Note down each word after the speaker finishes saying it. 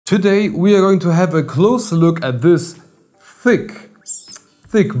Today we are going to have a closer look at this thick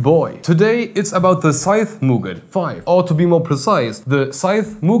boy. Today it's about the Scythe Mugen 5, or to be more precise, the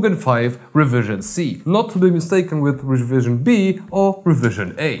Scythe Mugen 5 Revision C, not to be mistaken with Revision B or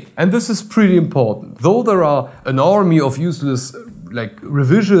Revision A. And this is pretty important. Though there are an army of useless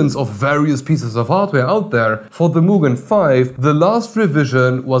revisions of various pieces of hardware out there, for the Mugen 5, the last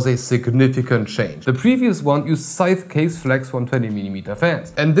revision was a significant change. The previous one used Scythe Case Flex 120mm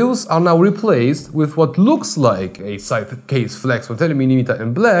fans, and those are now replaced with what looks like a Scythe Case Flex 120mm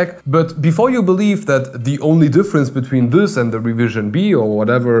in black, but before you believe that the only difference between this and the Revision B or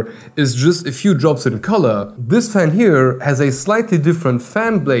whatever is just a few drops in color, this fan here has a slightly different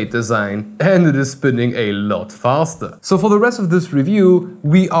fan blade design and it is spinning a lot faster. So for the rest of this review,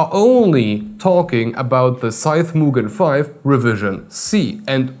 we are only talking about the Scythe Mugen 5 Revision C,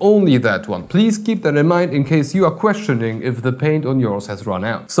 and only that one. Please keep that in mind in case you are questioning if the paint on yours has run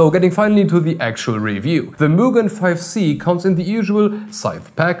out. So getting finally to the actual review. The Mugen 5C comes in the usual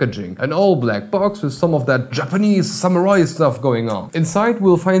Scythe packaging, an all-black box with some of that Japanese samurai stuff going on. Inside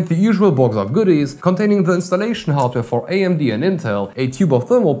we'll find the usual box of goodies containing the installation hardware for AMD and Intel, a tube of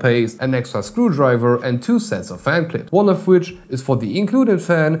thermal paste, an extra screwdriver and 2 sets of fan clips, one of which is for the included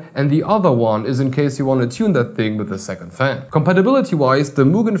fan and the other one is in case you want to tune that thing with the second fan. Compatibility wise, the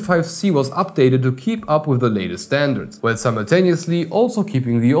Mugen 5C was updated to keep up with the latest standards, while simultaneously also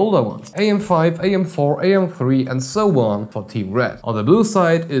keeping the older ones, AM5, AM4, AM3 and so on for Team Red. On the blue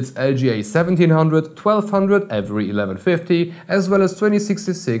side it's LGA 1700, 1200, every 1150 as well as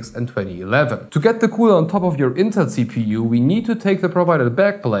 2066 and 2011. To get the cooler on top of your Intel CPU, we need to take the provided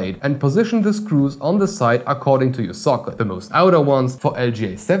backplate and position the screws on the side according to your socket. The most outer ones for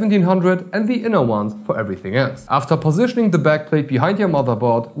LGA 1700 and the inner ones for everything else. After positioning the backplate behind your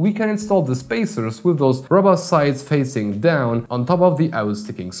motherboard, we can install the spacers with those rubber sides facing down on top of the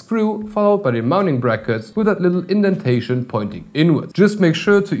out-sticking screw, followed by the mounting brackets with that little indentation pointing inwards. Just make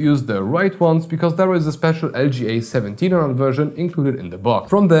sure to use the right ones because there is a special LGA 1700 version included in the box.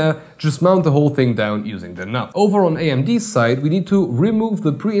 From there, just mount the whole thing down using the nut. Over on AMD's side, we need to remove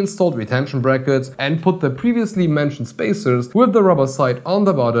the pre-installed retention brackets and put the previously mentioned spacers with the rubber side on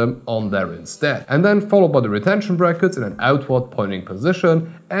the bottom on there instead, and then followed by the retention brackets in an outward pointing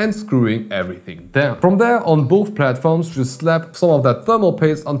position and screwing everything down. From there, on both platforms, just slap some of that thermal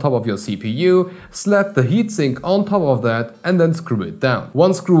paste on top of your CPU, slap the heatsink on top of that and then screw it down.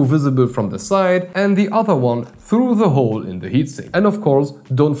 One screw visible from the side and the other one through the hole in the heatsink. And of course,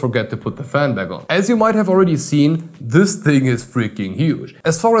 don't forget to put the fan back on. As you might have already seen, this thing is freaking huge.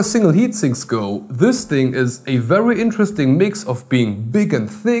 As far as single heatsinks go, this thing is a very interesting mix of being big and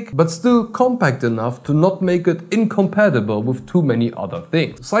thick, but still compact enough to not make it incompatible with too many other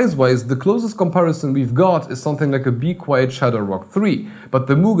things. Size-wise, the closest comparison we've got is something like a Be Quiet Shadow Rock 3, but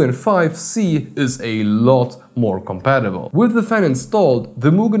the Mugen 5C is a lot more compatible. With the fan installed,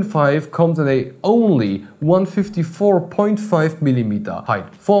 the Mugen 5 comes in a only 154.5mm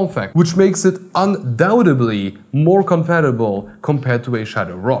height form factor, which makes it undoubtedly more compatible compared to a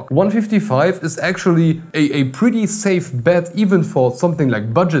Shadow Rock. 155 is actually a pretty safe bet even for something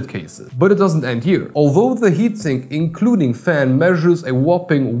like budget cases. But it doesn't end here. Although the heatsink including fan measures a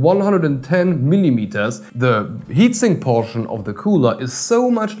whopping 110mm, the heatsink portion of the cooler is so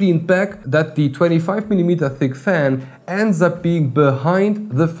much leaned back that the 25mm thick fan ends up being behind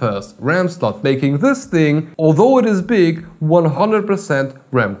the first RAM slot, making this thing, although it is big, 100%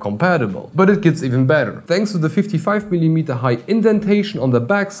 RAM compatible. But it gets even better. Thanks to the 55mm high indentation on the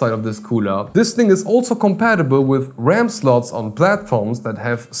back side of this cooler, this thing is also compatible with RAM slots on platforms that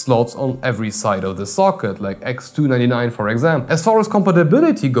have slots on every side of the socket, like X299 for example. As far as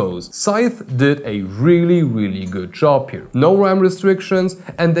compatibility goes, Scythe did a really good job here. No RAM restrictions,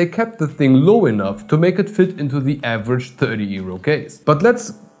 and they kept the thing low enough to make it fit into the average €30 case. But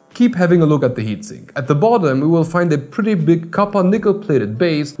let's keep having a look at the heatsink. At the bottom we will find a pretty big copper nickel plated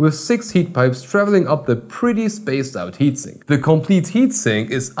base with 6 heat pipes traveling up the pretty spaced out heatsink. The complete heatsink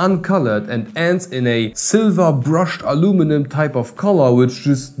is uncolored and ends in a silver brushed aluminum type of color which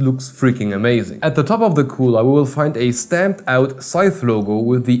just looks freaking amazing. At the top of the cooler we will find a stamped out Scythe logo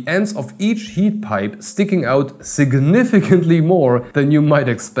with the ends of each heat pipe sticking out significantly more than you might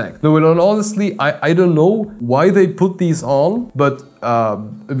expect. Now, honestly, I don't know why they put these on, but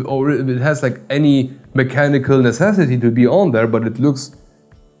or it has like any mechanical necessity to be on there, but it looks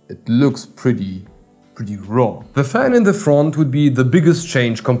pretty pretty raw. The fan in the front would be the biggest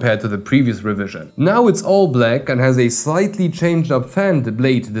change compared to the previous revision. Now it's all black and has a slightly changed up fan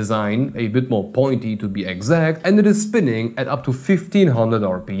blade design, a bit more pointy to be exact, and it is spinning at up to 1500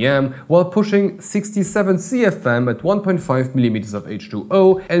 RPM while pushing 67 CFM at 1.5mm of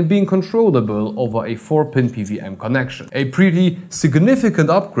H2O and being controllable over a 4-pin PWM connection. A pretty significant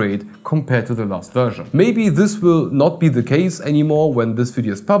upgrade compared to the last version. Maybe this will not be the case anymore when this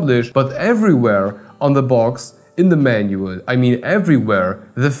video is published, but everywhere on the box, in the manual, I mean everywhere,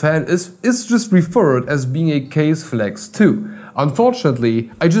 the fan is just referred as being a Case Flex 2.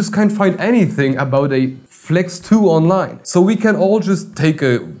 Unfortunately, I just can't find anything about a Flex 2 online. So we can all just take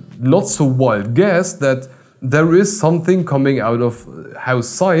a not so wild guess that there is something coming out of House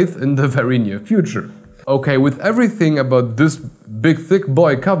Scythe in the very near future. Okay, with everything about this big thick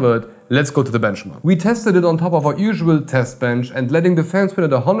boy covered, let's go to the benchmark. We tested it on top of our usual test bench, and letting the fan spin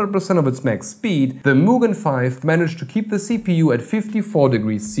at 100% of its max speed, the Mugen 5 managed to keep the CPU at 54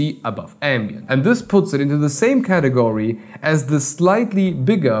 degrees C above ambient. And this puts it into the same category as the slightly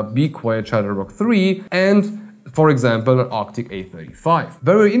bigger Be Quiet Shadowrock 3 and, for example, an Arctic A35.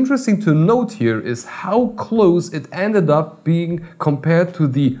 Very interesting to note here is how close it ended up being compared to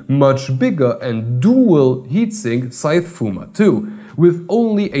the much bigger and dual heatsink Scythe Fuma 2, with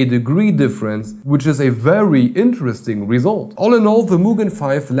only a degree difference, which is a very interesting result. All in all, the Mugen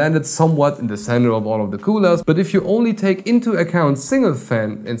 5 landed somewhat in the center of all of the coolers, but if you only take into account single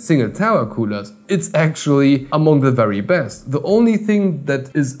fan and single tower coolers, it's actually among the very best. The only thing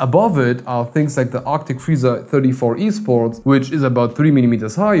that is above it are things like the Arctic Freezer 34 Esports, which is about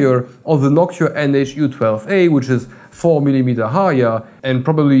 3mm higher, or the Nokia NHU12A, which is 4mm higher, and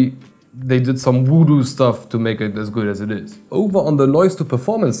probably they did some voodoo stuff to make it as good as it is. Over on the noise to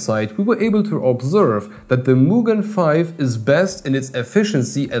performance side, we were able to observe that the Mugen 5 is best in its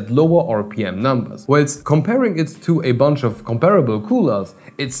efficiency at lower RPM numbers. Whilst comparing it to a bunch of comparable coolers,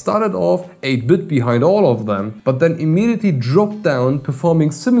 it started off a bit behind all of them, but then immediately dropped down,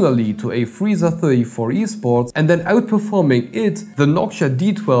 performing similarly to a Freezer 34 Esports, and then outperforming it, the Nokia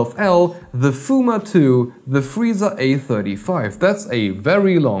D12L, the Fuma 2, the Freezer A35. That's a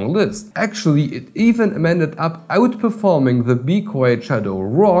very long list. Actually, it even ended up outperforming the Be Quiet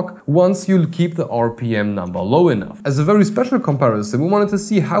Shadowrock once you keep the RPM number low enough. As a very special comparison, we wanted to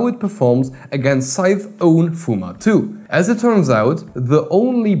see how it performs against Scythe's own Fuma 2. As it turns out, the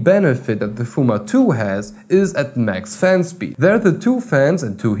only benefit that the Fuma 2 has is at max fan speed. There the two fans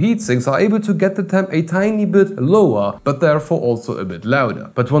and two heatsinks are able to get the temp a tiny bit lower, but therefore also a bit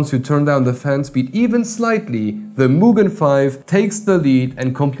louder. But once you turn down the fan speed even slightly, the Mugen 5 takes the lead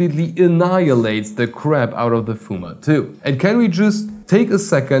and completely annihilates the crap out of the Fuma 2. And can we just take a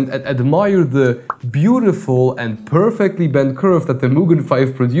second and admire the beautiful and perfectly bent curve that the Mugen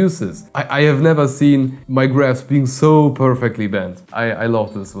 5 produces. I have never seen my graphs being so perfectly bent. I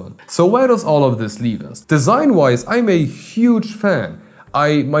love this one. So where does all of this leave us? Design-wise, I'm a huge fan.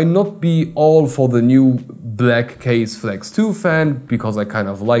 I might not be all for the new black Case Flex 2 fan, because I kind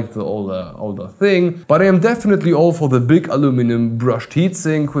of like the older thing, but I am definitely all for the big aluminum brushed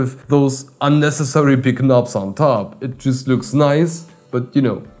heatsink with those unnecessary big knobs on top. It just looks nice, but you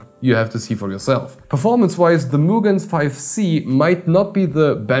know, you have to see for yourself. Performance-wise, the Mugen 5C might not be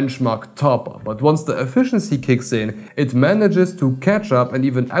the benchmark topper, but once the efficiency kicks in, it manages to catch up and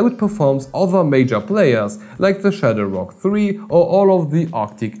even outperforms other major players like the Shadowrock 3 or all of the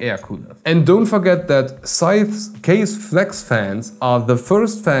Arctic air coolers. And don't forget that Scythe's Case Flex fans are the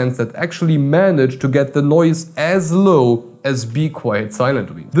first fans that actually manage to get the noise as low as Be Quiet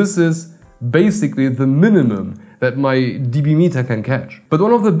Silently. This is basically the minimum that my dB meter can catch. But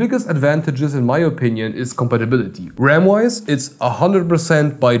one of the biggest advantages in my opinion is compatibility. RAM-wise, it's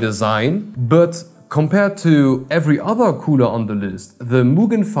 100% by design, but compared to every other cooler on the list, the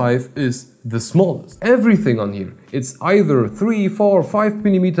Mugen 5 is the smallest. Everything on here, it's either 3, 4, 5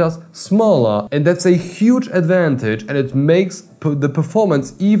 millimeters smaller, and that's a huge advantage, and it makes the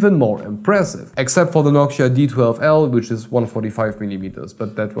performance even more impressive. Except for the Nokia D12L, which is 145 millimeters,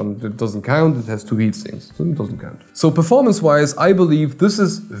 but that one doesn't count, it has two heatsinks, so it doesn't count. So performance-wise, I believe this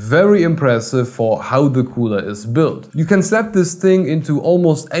is very impressive for how the cooler is built. You can slap this thing into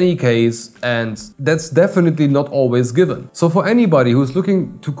almost any case, and that's definitely not always given. So for anybody who's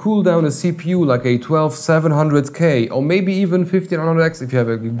looking to cool down a CPU like a 12700K, or maybe even 1500X if you have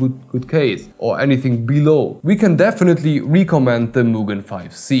a good case, or anything below, we can definitely recommend the Mugen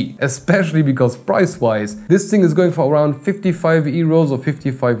 5C, especially because price-wise, this thing is going for around 55 euros or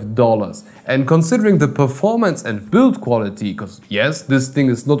 $55. And considering the performance and build quality, because yes, this thing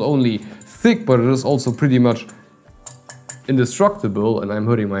is not only thick, but it is also pretty much indestructible, and I'm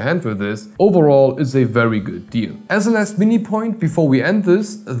hurting my hand with this, overall is a very good deal. As a last mini point before we end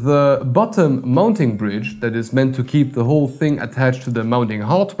this, the bottom mounting bridge that is meant to keep the whole thing attached to the mounting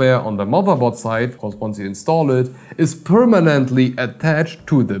hardware on the motherboard side, of course once you install it, is permanently attached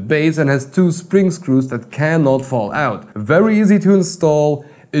to the base and has 2 spring screws that cannot fall out. Very easy to install,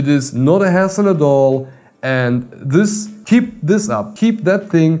 it is not a hassle at all, and keep this up, keep that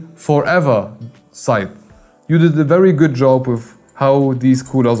thing forever, Scythe. You did a very good job with how these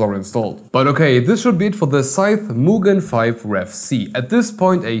coolers are installed. But okay, this should be it for the Scythe Mugen 5 Rev C. At this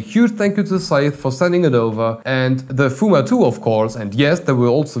point, a huge thank you to Scythe for sending it over, and the Fuma 2 of course, and yes, there will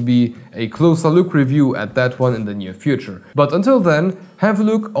also be a closer look review at that one in the near future. But until then, have a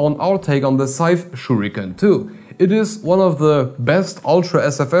look on our take on the Scythe Shuriken 2. It is one of the best Ultra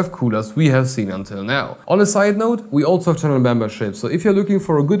SFF coolers we have seen until now. On a side note, we also have channel membership, so if you're looking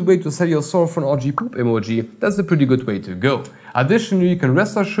for a good way to sell your sword for an RG poop emoji, that's a pretty good way to go. Additionally, you can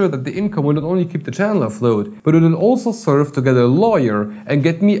rest assured that the income will not only keep the channel afloat, but it will also serve to get a lawyer and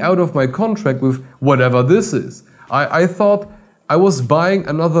get me out of my contract with whatever this is. I thought I was buying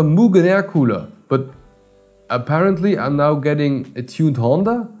another Mugen air cooler, but apparently I'm now getting a tuned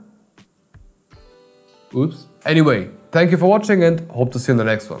Honda? Oops. Anyway, thank you for watching and hope to see you in the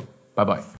next one. Bye bye.